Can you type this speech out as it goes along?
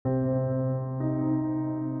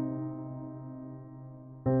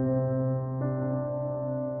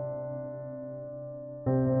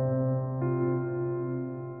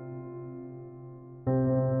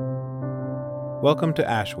Welcome to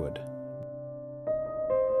Ashwood.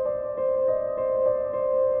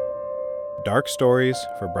 Dark stories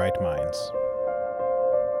for bright minds.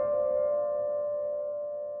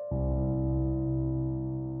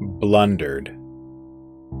 Blundered.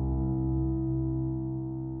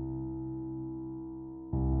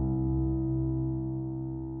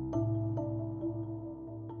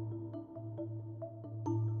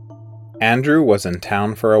 Andrew was in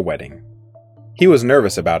town for a wedding. He was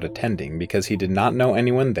nervous about attending because he did not know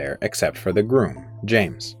anyone there except for the groom,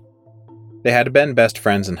 James. They had been best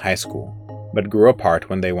friends in high school, but grew apart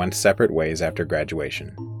when they went separate ways after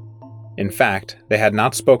graduation. In fact, they had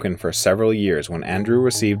not spoken for several years when Andrew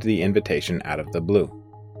received the invitation out of the blue.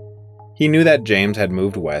 He knew that James had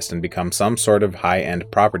moved west and become some sort of high-end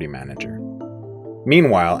property manager.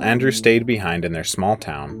 Meanwhile, Andrew stayed behind in their small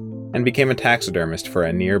town and became a taxidermist for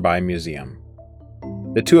a nearby museum.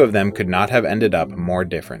 The two of them could not have ended up more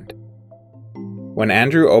different. When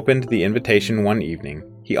Andrew opened the invitation one evening,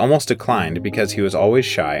 he almost declined because he was always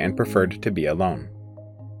shy and preferred to be alone.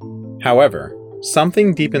 However,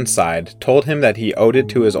 something deep inside told him that he owed it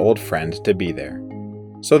to his old friend to be there.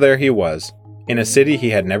 So there he was, in a city he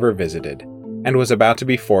had never visited, and was about to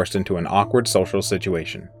be forced into an awkward social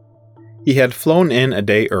situation. He had flown in a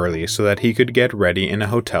day early so that he could get ready in a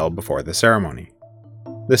hotel before the ceremony.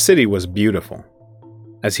 The city was beautiful.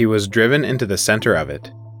 As he was driven into the center of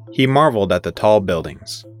it, he marveled at the tall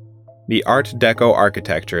buildings. The Art Deco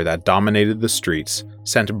architecture that dominated the streets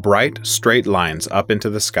sent bright, straight lines up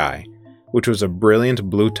into the sky, which was a brilliant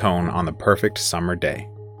blue tone on the perfect summer day.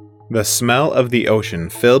 The smell of the ocean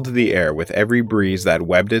filled the air with every breeze that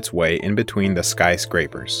webbed its way in between the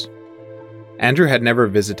skyscrapers. Andrew had never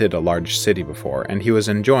visited a large city before, and he was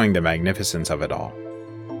enjoying the magnificence of it all.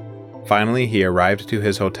 Finally, he arrived to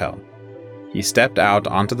his hotel. He stepped out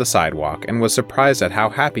onto the sidewalk and was surprised at how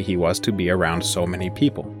happy he was to be around so many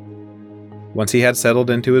people. Once he had settled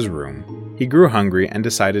into his room, he grew hungry and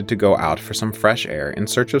decided to go out for some fresh air in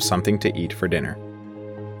search of something to eat for dinner.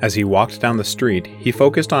 As he walked down the street, he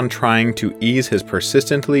focused on trying to ease his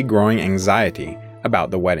persistently growing anxiety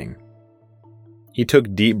about the wedding. He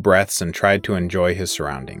took deep breaths and tried to enjoy his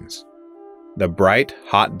surroundings. The bright,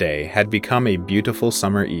 hot day had become a beautiful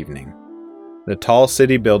summer evening. The tall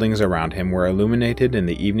city buildings around him were illuminated in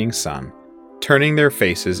the evening sun, turning their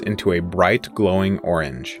faces into a bright, glowing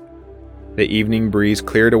orange. The evening breeze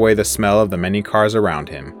cleared away the smell of the many cars around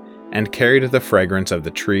him and carried the fragrance of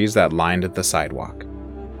the trees that lined the sidewalk.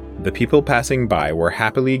 The people passing by were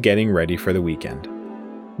happily getting ready for the weekend.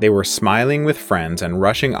 They were smiling with friends and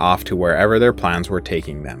rushing off to wherever their plans were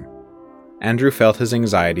taking them. Andrew felt his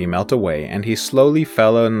anxiety melt away and he slowly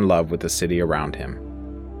fell in love with the city around him.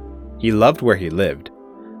 He loved where he lived,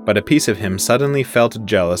 but a piece of him suddenly felt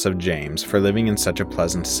jealous of James for living in such a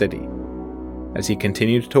pleasant city. As he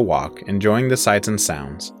continued to walk, enjoying the sights and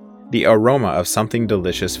sounds, the aroma of something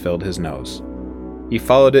delicious filled his nose. He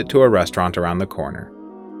followed it to a restaurant around the corner.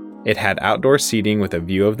 It had outdoor seating with a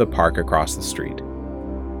view of the park across the street.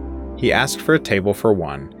 He asked for a table for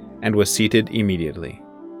one and was seated immediately.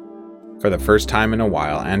 For the first time in a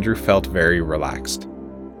while, Andrew felt very relaxed.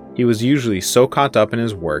 He was usually so caught up in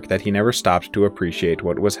his work that he never stopped to appreciate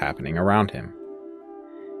what was happening around him.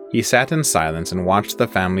 He sat in silence and watched the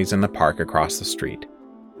families in the park across the street.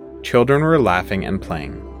 Children were laughing and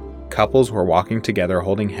playing. Couples were walking together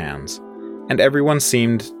holding hands, and everyone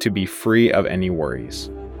seemed to be free of any worries.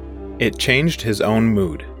 It changed his own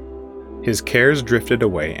mood. His cares drifted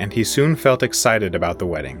away, and he soon felt excited about the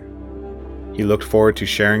wedding. He looked forward to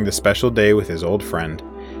sharing the special day with his old friend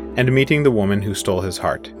and meeting the woman who stole his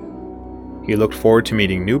heart. He looked forward to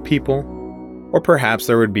meeting new people, or perhaps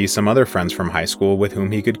there would be some other friends from high school with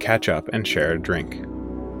whom he could catch up and share a drink.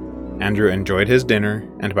 Andrew enjoyed his dinner,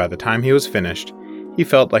 and by the time he was finished, he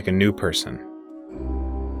felt like a new person.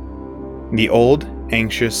 The old,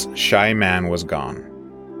 anxious, shy man was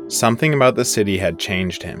gone. Something about the city had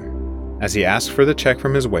changed him. As he asked for the check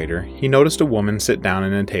from his waiter, he noticed a woman sit down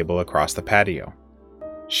at a table across the patio.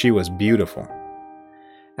 She was beautiful.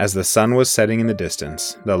 As the sun was setting in the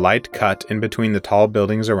distance, the light cut in between the tall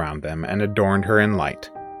buildings around them and adorned her in light.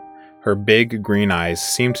 Her big green eyes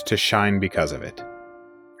seemed to shine because of it.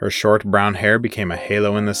 Her short brown hair became a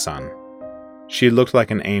halo in the sun. She looked like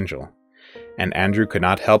an angel, and Andrew could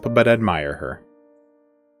not help but admire her.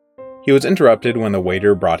 He was interrupted when the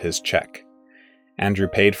waiter brought his check. Andrew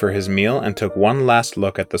paid for his meal and took one last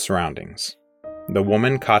look at the surroundings. The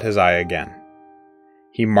woman caught his eye again.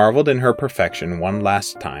 He marveled in her perfection one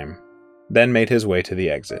last time, then made his way to the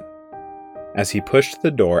exit. As he pushed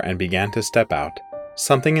the door and began to step out,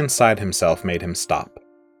 something inside himself made him stop.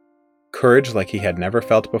 Courage like he had never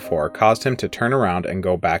felt before caused him to turn around and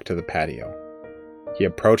go back to the patio. He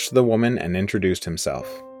approached the woman and introduced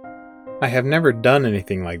himself. "I have never done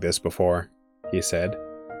anything like this before," he said,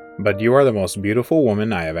 "but you are the most beautiful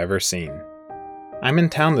woman I have ever seen. I'm in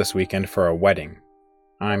town this weekend for a wedding.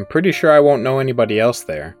 I'm pretty sure I won't know anybody else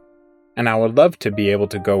there, and I would love to be able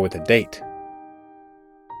to go with a date.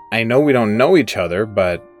 I know we don't know each other,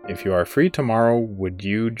 but if you are free tomorrow, would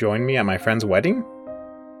you join me at my friend's wedding?"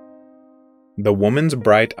 The woman's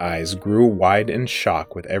bright eyes grew wide in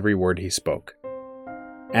shock with every word he spoke.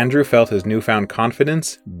 Andrew felt his newfound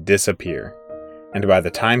confidence disappear, and by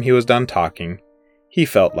the time he was done talking, he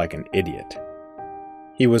felt like an idiot.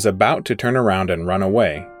 He was about to turn around and run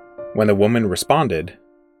away, when the woman responded,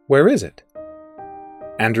 "Where is it?"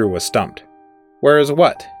 Andrew was stumped. "Where is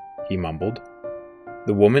what?" he mumbled.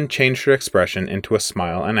 The woman changed her expression into a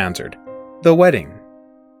smile and answered, "The wedding."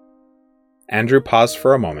 Andrew paused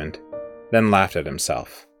for a moment, then laughed at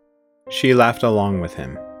himself. She laughed along with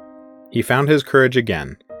him. He found his courage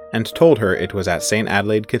again, and told her it was at St.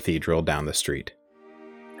 Adelaide Cathedral down the street.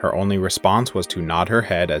 Her only response was to nod her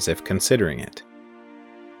head as if considering it.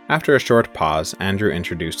 After a short pause, Andrew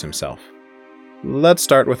introduced himself. "Let's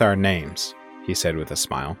start with our names," he said with a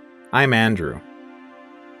smile. "I'm Andrew."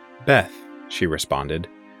 "Beth," she responded,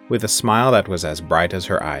 with a smile that was as bright as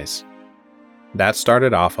her eyes. That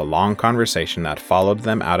started off a long conversation that followed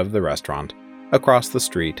them out of the restaurant, across the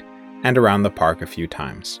street, and around the park a few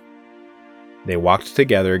times. They walked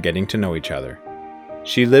together, getting to know each other.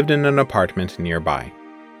 She lived in an apartment nearby.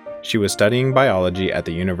 She was studying biology at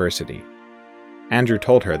the university. Andrew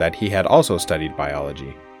told her that he had also studied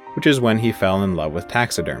biology, which is when he fell in love with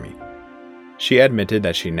taxidermy. She admitted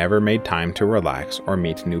that she never made time to relax or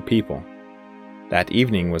meet new people. That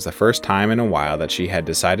evening was the first time in a while that she had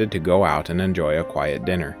decided to go out and enjoy a quiet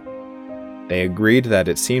dinner. They agreed that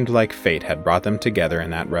it seemed like fate had brought them together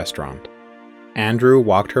in that restaurant. Andrew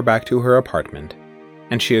walked her back to her apartment,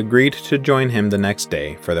 and she agreed to join him the next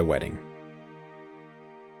day for the wedding.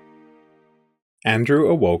 Andrew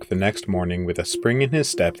awoke the next morning with a spring in his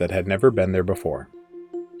step that had never been there before.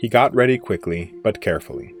 He got ready quickly, but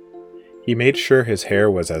carefully. He made sure his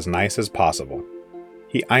hair was as nice as possible.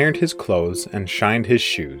 He ironed his clothes and shined his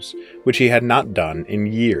shoes, which he had not done in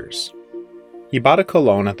years. He bought a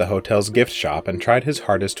cologne at the hotel's gift shop and tried his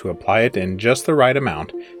hardest to apply it in just the right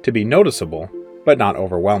amount to be noticeable, but not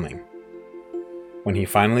overwhelming. When he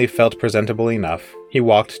finally felt presentable enough, he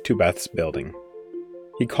walked to Beth's building.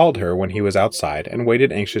 He called her when he was outside and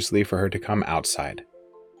waited anxiously for her to come outside.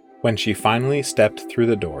 When she finally stepped through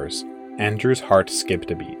the doors, Andrew's heart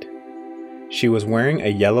skipped a beat. She was wearing a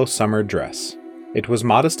yellow summer dress. It was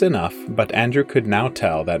modest enough, but Andrew could now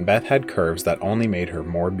tell that Beth had curves that only made her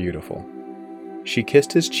more beautiful. She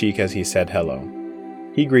kissed his cheek as he said hello.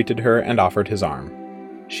 He greeted her and offered his arm.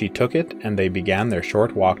 She took it, and they began their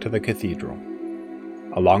short walk to the cathedral.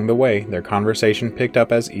 Along the way, their conversation picked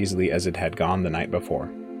up as easily as it had gone the night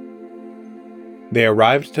before. They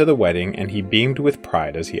arrived to the wedding, and he beamed with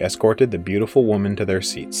pride as he escorted the beautiful woman to their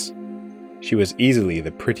seats. She was easily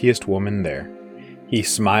the prettiest woman there. He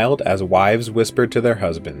smiled as wives whispered to their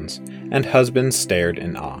husbands, and husbands stared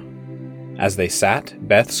in awe. As they sat,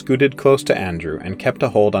 Beth scooted close to Andrew and kept a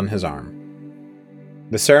hold on his arm.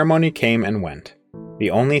 The ceremony came and went. The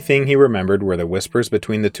only thing he remembered were the whispers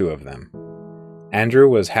between the two of them. Andrew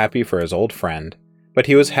was happy for his old friend, but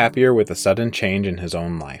he was happier with the sudden change in his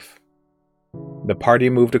own life. The party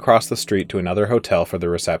moved across the street to another hotel for the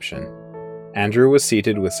reception. Andrew was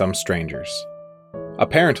seated with some strangers.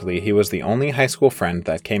 Apparently, he was the only high school friend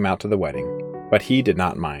that came out to the wedding, but he did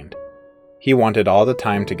not mind. He wanted all the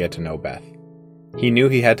time to get to know Beth. He knew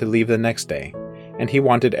he had to leave the next day, and he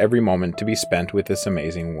wanted every moment to be spent with this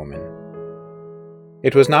amazing woman.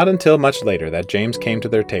 It was not until much later that James came to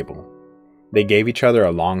their table. They gave each other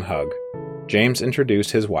a long hug. James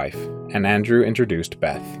introduced his wife, and Andrew introduced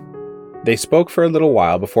Beth. They spoke for a little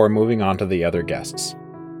while before moving on to the other guests.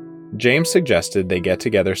 James suggested they get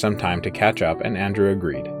together sometime to catch up, and Andrew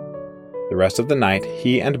agreed. The rest of the night,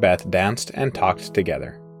 he and Beth danced and talked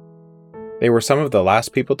together. They were some of the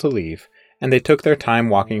last people to leave, and they took their time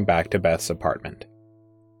walking back to Beth's apartment.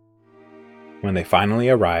 When they finally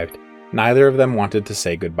arrived, neither of them wanted to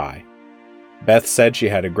say goodbye. Beth said she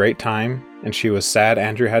had a great time, and she was sad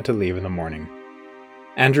Andrew had to leave in the morning.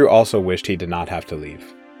 Andrew also wished he did not have to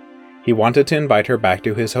leave. He wanted to invite her back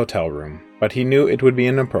to his hotel room, but he knew it would be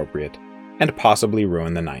inappropriate, and possibly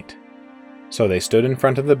ruin the night. So they stood in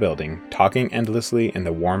front of the building, talking endlessly in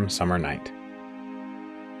the warm summer night.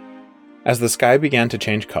 As the sky began to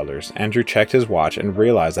change colors, Andrew checked his watch and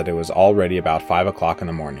realized that it was already about 5 o'clock in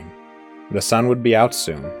the morning. The sun would be out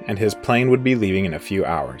soon, and his plane would be leaving in a few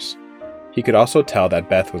hours. He could also tell that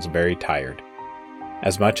Beth was very tired.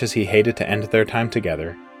 As much as he hated to end their time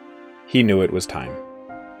together, he knew it was time.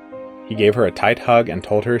 He gave her a tight hug and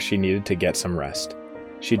told her she needed to get some rest.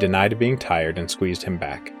 She denied being tired and squeezed him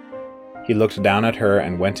back. He looked down at her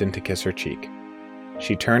and went in to kiss her cheek.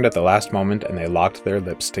 She turned at the last moment and they locked their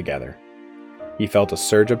lips together. He felt a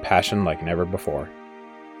surge of passion like never before.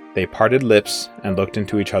 They parted lips and looked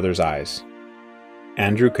into each other's eyes.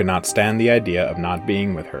 Andrew could not stand the idea of not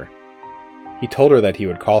being with her. He told her that he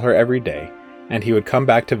would call her every day, and he would come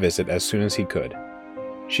back to visit as soon as he could.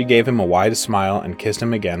 She gave him a wide smile and kissed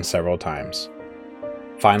him again several times.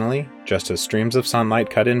 Finally, just as streams of sunlight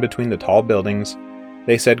cut in between the tall buildings,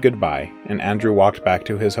 they said goodbye, and Andrew walked back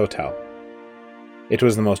to his hotel. It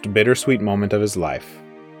was the most bittersweet moment of his life.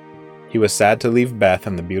 He was sad to leave Beth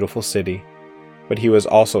and the beautiful city, but he was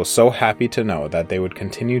also so happy to know that they would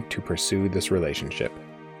continue to pursue this relationship.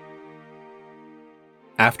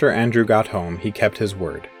 After Andrew got home, he kept his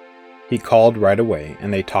word. He called right away,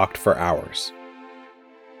 and they talked for hours.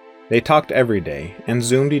 They talked every day, and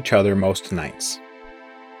Zoomed each other most nights.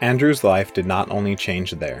 Andrew's life did not only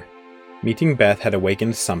change there. Meeting Beth had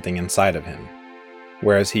awakened something inside of him.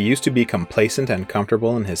 Whereas he used to be complacent and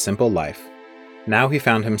comfortable in his simple life, now he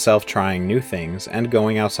found himself trying new things and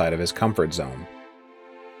going outside of his comfort zone.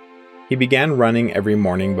 He began running every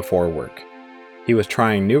morning before work. He was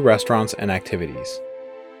trying new restaurants and activities.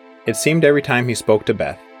 It seemed every time he spoke to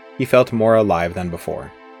Beth, he felt more alive than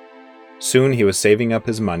before. Soon he was saving up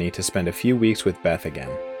his money to spend a few weeks with Beth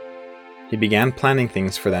again. He began planning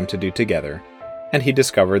things for them to do together, and he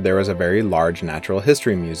discovered there was a very large natural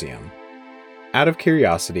history museum. Out of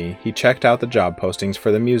curiosity, he checked out the job postings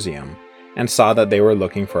for the museum and saw that they were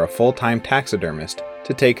looking for a full-time taxidermist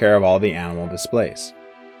to take care of all the animal displays.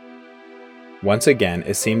 Once again,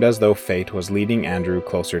 it seemed as though fate was leading Andrew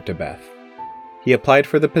closer to Beth. He applied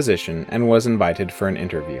for the position and was invited for an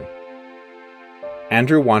interview.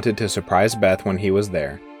 Andrew wanted to surprise Beth when he was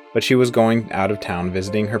there, but she was going out of town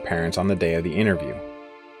visiting her parents on the day of the interview.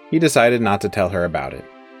 He decided not to tell her about it.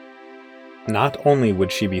 Not only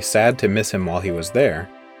would she be sad to miss him while he was there,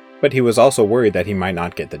 but he was also worried that he might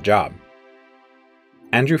not get the job.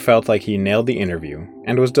 Andrew felt like he nailed the interview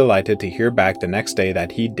and was delighted to hear back the next day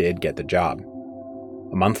that he did get the job.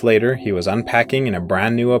 A month later, he was unpacking in a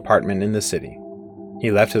brand new apartment in the city.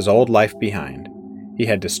 He left his old life behind. He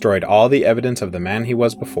had destroyed all the evidence of the man he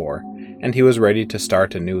was before, and he was ready to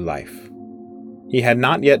start a new life. He had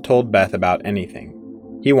not yet told Beth about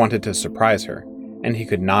anything. He wanted to surprise her, and he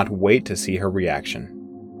could not wait to see her reaction.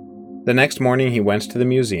 The next morning he went to the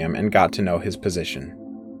museum and got to know his position.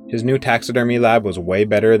 His new taxidermy lab was way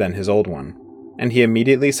better than his old one, and he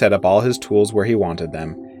immediately set up all his tools where he wanted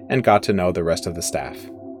them and got to know the rest of the staff.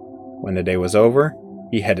 When the day was over,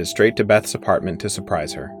 he headed straight to Beth's apartment to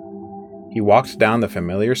surprise her. He walked down the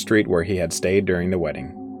familiar street where he had stayed during the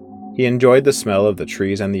wedding. He enjoyed the smell of the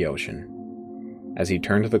trees and the ocean. As he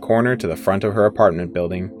turned the corner to the front of her apartment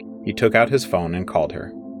building, he took out his phone and called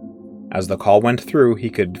her. As the call went through, he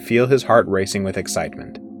could feel his heart racing with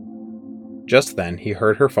excitement. Just then, he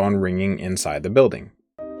heard her phone ringing inside the building.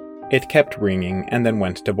 It kept ringing and then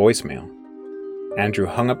went to voicemail. Andrew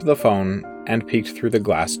hung up the phone and peeked through the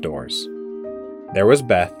glass doors. There was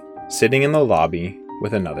Beth, sitting in the lobby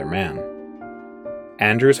with another man.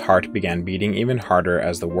 Andrew's heart began beating even harder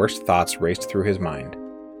as the worst thoughts raced through his mind.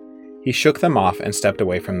 He shook them off and stepped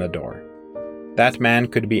away from the door. That man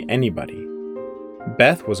could be anybody.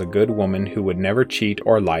 Beth was a good woman who would never cheat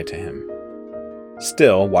or lie to him.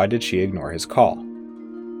 Still, why did she ignore his call?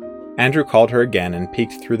 Andrew called her again and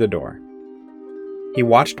peeked through the door. He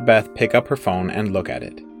watched Beth pick up her phone and look at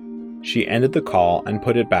it. She ended the call and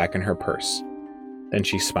put it back in her purse. Then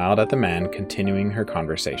she smiled at the man, continuing her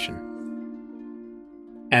conversation.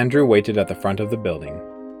 Andrew waited at the front of the building,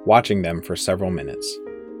 watching them for several minutes.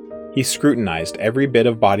 He scrutinized every bit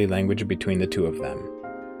of body language between the two of them.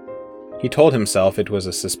 He told himself it was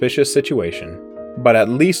a suspicious situation, but at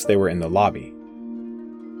least they were in the lobby.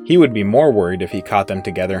 He would be more worried if he caught them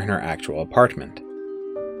together in her actual apartment.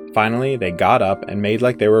 Finally, they got up and made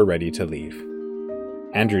like they were ready to leave.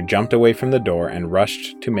 Andrew jumped away from the door and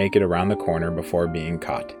rushed to make it around the corner before being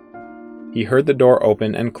caught. He heard the door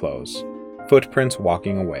open and close, footprints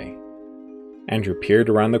walking away. Andrew peered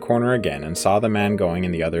around the corner again and saw the man going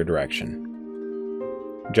in the other direction.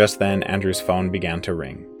 Just then, Andrew's phone began to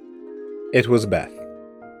ring. It was Beth.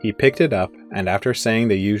 He picked it up, and after saying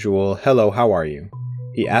the usual, "Hello, how are you?"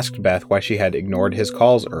 he asked Beth why she had ignored his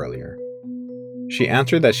calls earlier. She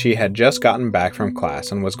answered that she had just gotten back from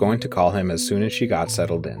class and was going to call him as soon as she got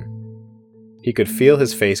settled in. He could feel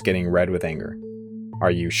his face getting red with anger.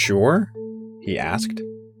 "Are you sure?" he asked.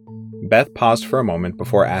 Beth paused for a moment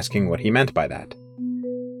before asking what he meant by that.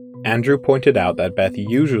 Andrew pointed out that Beth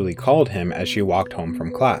usually called him as she walked home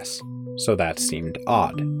from class, so that seemed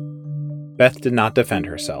odd. Beth did not defend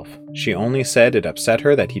herself. She only said it upset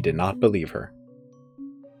her that he did not believe her.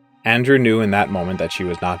 Andrew knew in that moment that she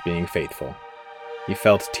was not being faithful. He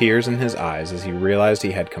felt tears in his eyes as he realized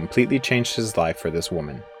he had completely changed his life for this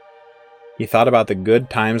woman. He thought about the good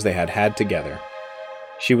times they had had together.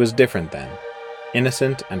 She was different then,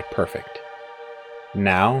 innocent and perfect.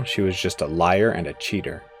 Now she was just a liar and a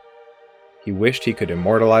cheater. He wished he could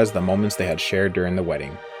immortalize the moments they had shared during the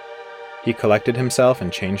wedding. He collected himself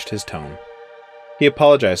and changed his tone. He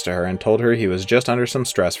apologized to her and told her he was just under some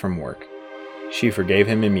stress from work. She forgave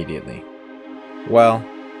him immediately. "Well,"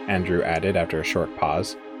 Andrew added after a short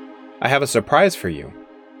pause, "I have a surprise for you."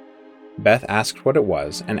 Beth asked what it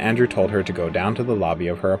was, and Andrew told her to go down to the lobby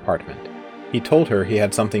of her apartment. He told her he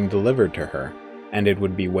had something delivered to her, and it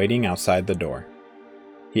would be waiting outside the door.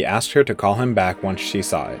 He asked her to call him back once she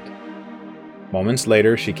saw it. Moments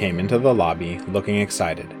later, she came into the lobby, looking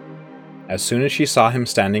excited. As soon as she saw him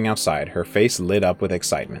standing outside, her face lit up with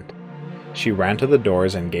excitement. She ran to the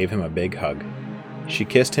doors and gave him a big hug. She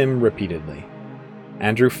kissed him repeatedly.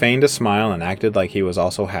 Andrew feigned a smile and acted like he was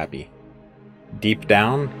also happy. Deep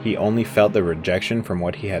down, he only felt the rejection from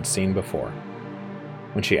what he had seen before.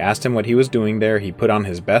 When she asked him what he was doing there, he put on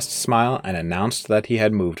his best smile and announced that he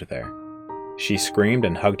had moved there. She screamed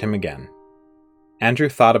and hugged him again. Andrew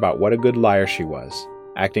thought about what a good liar she was,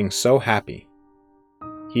 acting so happy.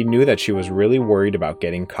 He knew that she was really worried about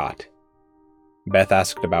getting caught. Beth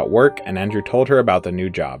asked about work, and Andrew told her about the new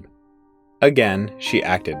job. Again, she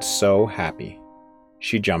acted so happy.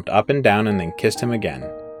 She jumped up and down and then kissed him again.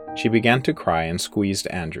 She began to cry and squeezed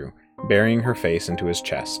Andrew, burying her face into his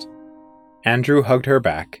chest. Andrew hugged her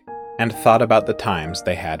back and thought about the times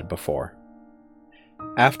they had before.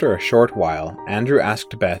 After a short while, Andrew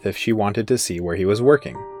asked Beth if she wanted to see where he was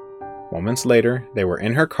working. Moments later, they were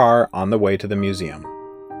in her car on the way to the museum.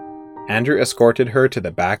 Andrew escorted her to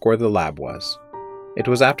the back where the lab was. It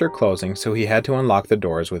was after closing, so he had to unlock the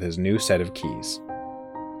doors with his new set of keys.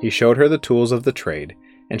 He showed her the tools of the trade,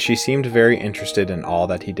 and she seemed very interested in all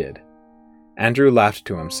that he did. Andrew laughed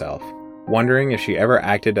to himself, wondering if she ever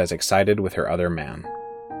acted as excited with her other man.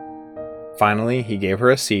 Finally, he gave her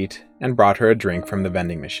a seat and brought her a drink from the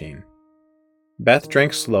vending machine. Beth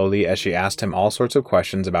drank slowly as she asked him all sorts of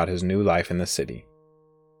questions about his new life in the city.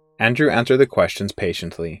 Andrew answered the questions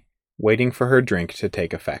patiently, waiting for her drink to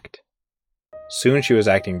take effect. Soon she was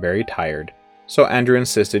acting very tired, so Andrew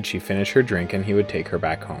insisted she finish her drink and he would take her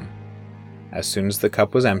back home. As soon as the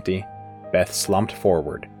cup was empty, Beth slumped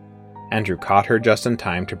forward. Andrew caught her just in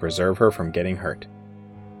time to preserve her from getting hurt.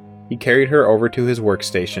 He carried her over to his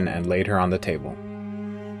workstation and laid her on the table.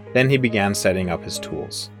 Then he began setting up his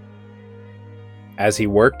tools. As he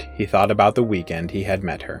worked, he thought about the weekend he had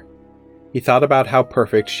met her. He thought about how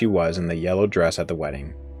perfect she was in the yellow dress at the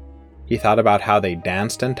wedding. He thought about how they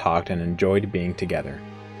danced and talked and enjoyed being together.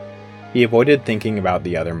 He avoided thinking about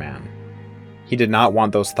the other man. He did not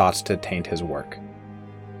want those thoughts to taint his work.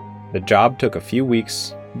 The job took a few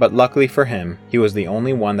weeks, but luckily for him, he was the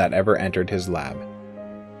only one that ever entered his lab.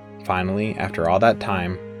 Finally, after all that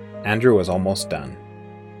time, Andrew was almost done.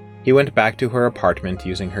 He went back to her apartment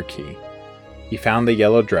using her key. He found the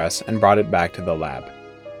yellow dress and brought it back to the lab.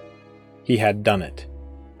 He had done it.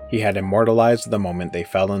 He had immortalized the moment they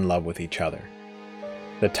fell in love with each other.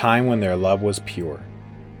 The time when their love was pure,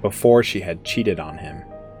 before she had cheated on him.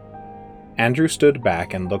 Andrew stood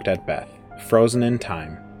back and looked at Beth, frozen in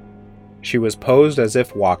time. She was posed as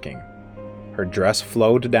if walking. Her dress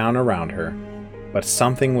flowed down around her, but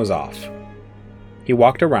something was off. He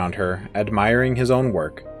walked around her, admiring his own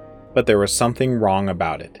work, but there was something wrong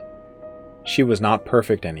about it. She was not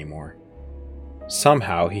perfect anymore.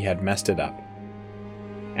 Somehow he had messed it up.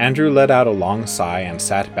 Andrew let out a long sigh and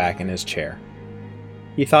sat back in his chair.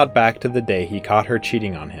 He thought back to the day he caught her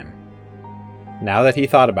cheating on him. Now that he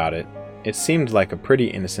thought about it, it seemed like a pretty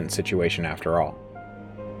innocent situation after all.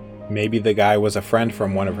 Maybe the guy was a friend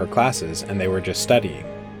from one of her classes and they were just studying.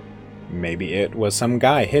 Maybe it was some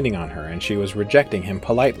guy hitting on her and she was rejecting him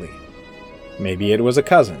politely. Maybe it was a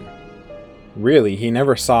cousin. Really, he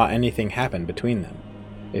never saw anything happen between them.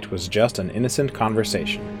 It was just an innocent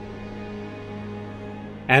conversation.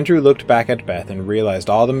 Andrew looked back at Beth and realized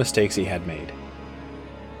all the mistakes he had made.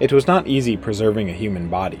 It was not easy preserving a human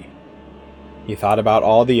body. He thought about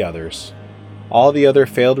all the other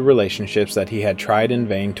failed relationships that he had tried in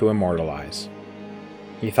vain to immortalize.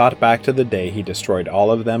 He thought back to the day he destroyed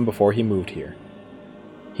all of them before he moved here.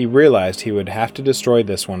 He realized he would have to destroy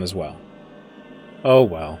this one as well. "Oh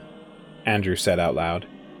well," Andrew said out loud.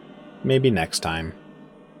 "Maybe next time."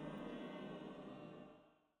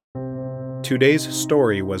 Today's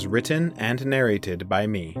story was written and narrated by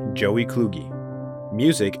me, Joey Kluge.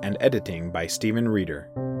 Music and editing by Stephen Reeder.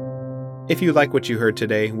 If you like what you heard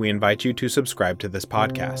today, we invite you to subscribe to this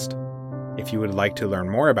podcast. If you would like to learn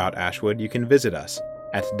more about Ashwood, you can visit us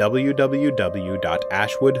at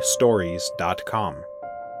www.ashwoodstories.com.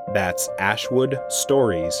 That's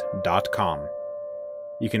ashwoodstories.com.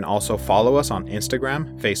 You can also follow us on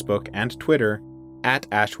Instagram, Facebook, and Twitter at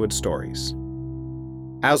Ashwood Stories.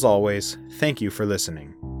 As always, thank you for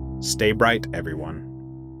listening. Stay bright, everyone.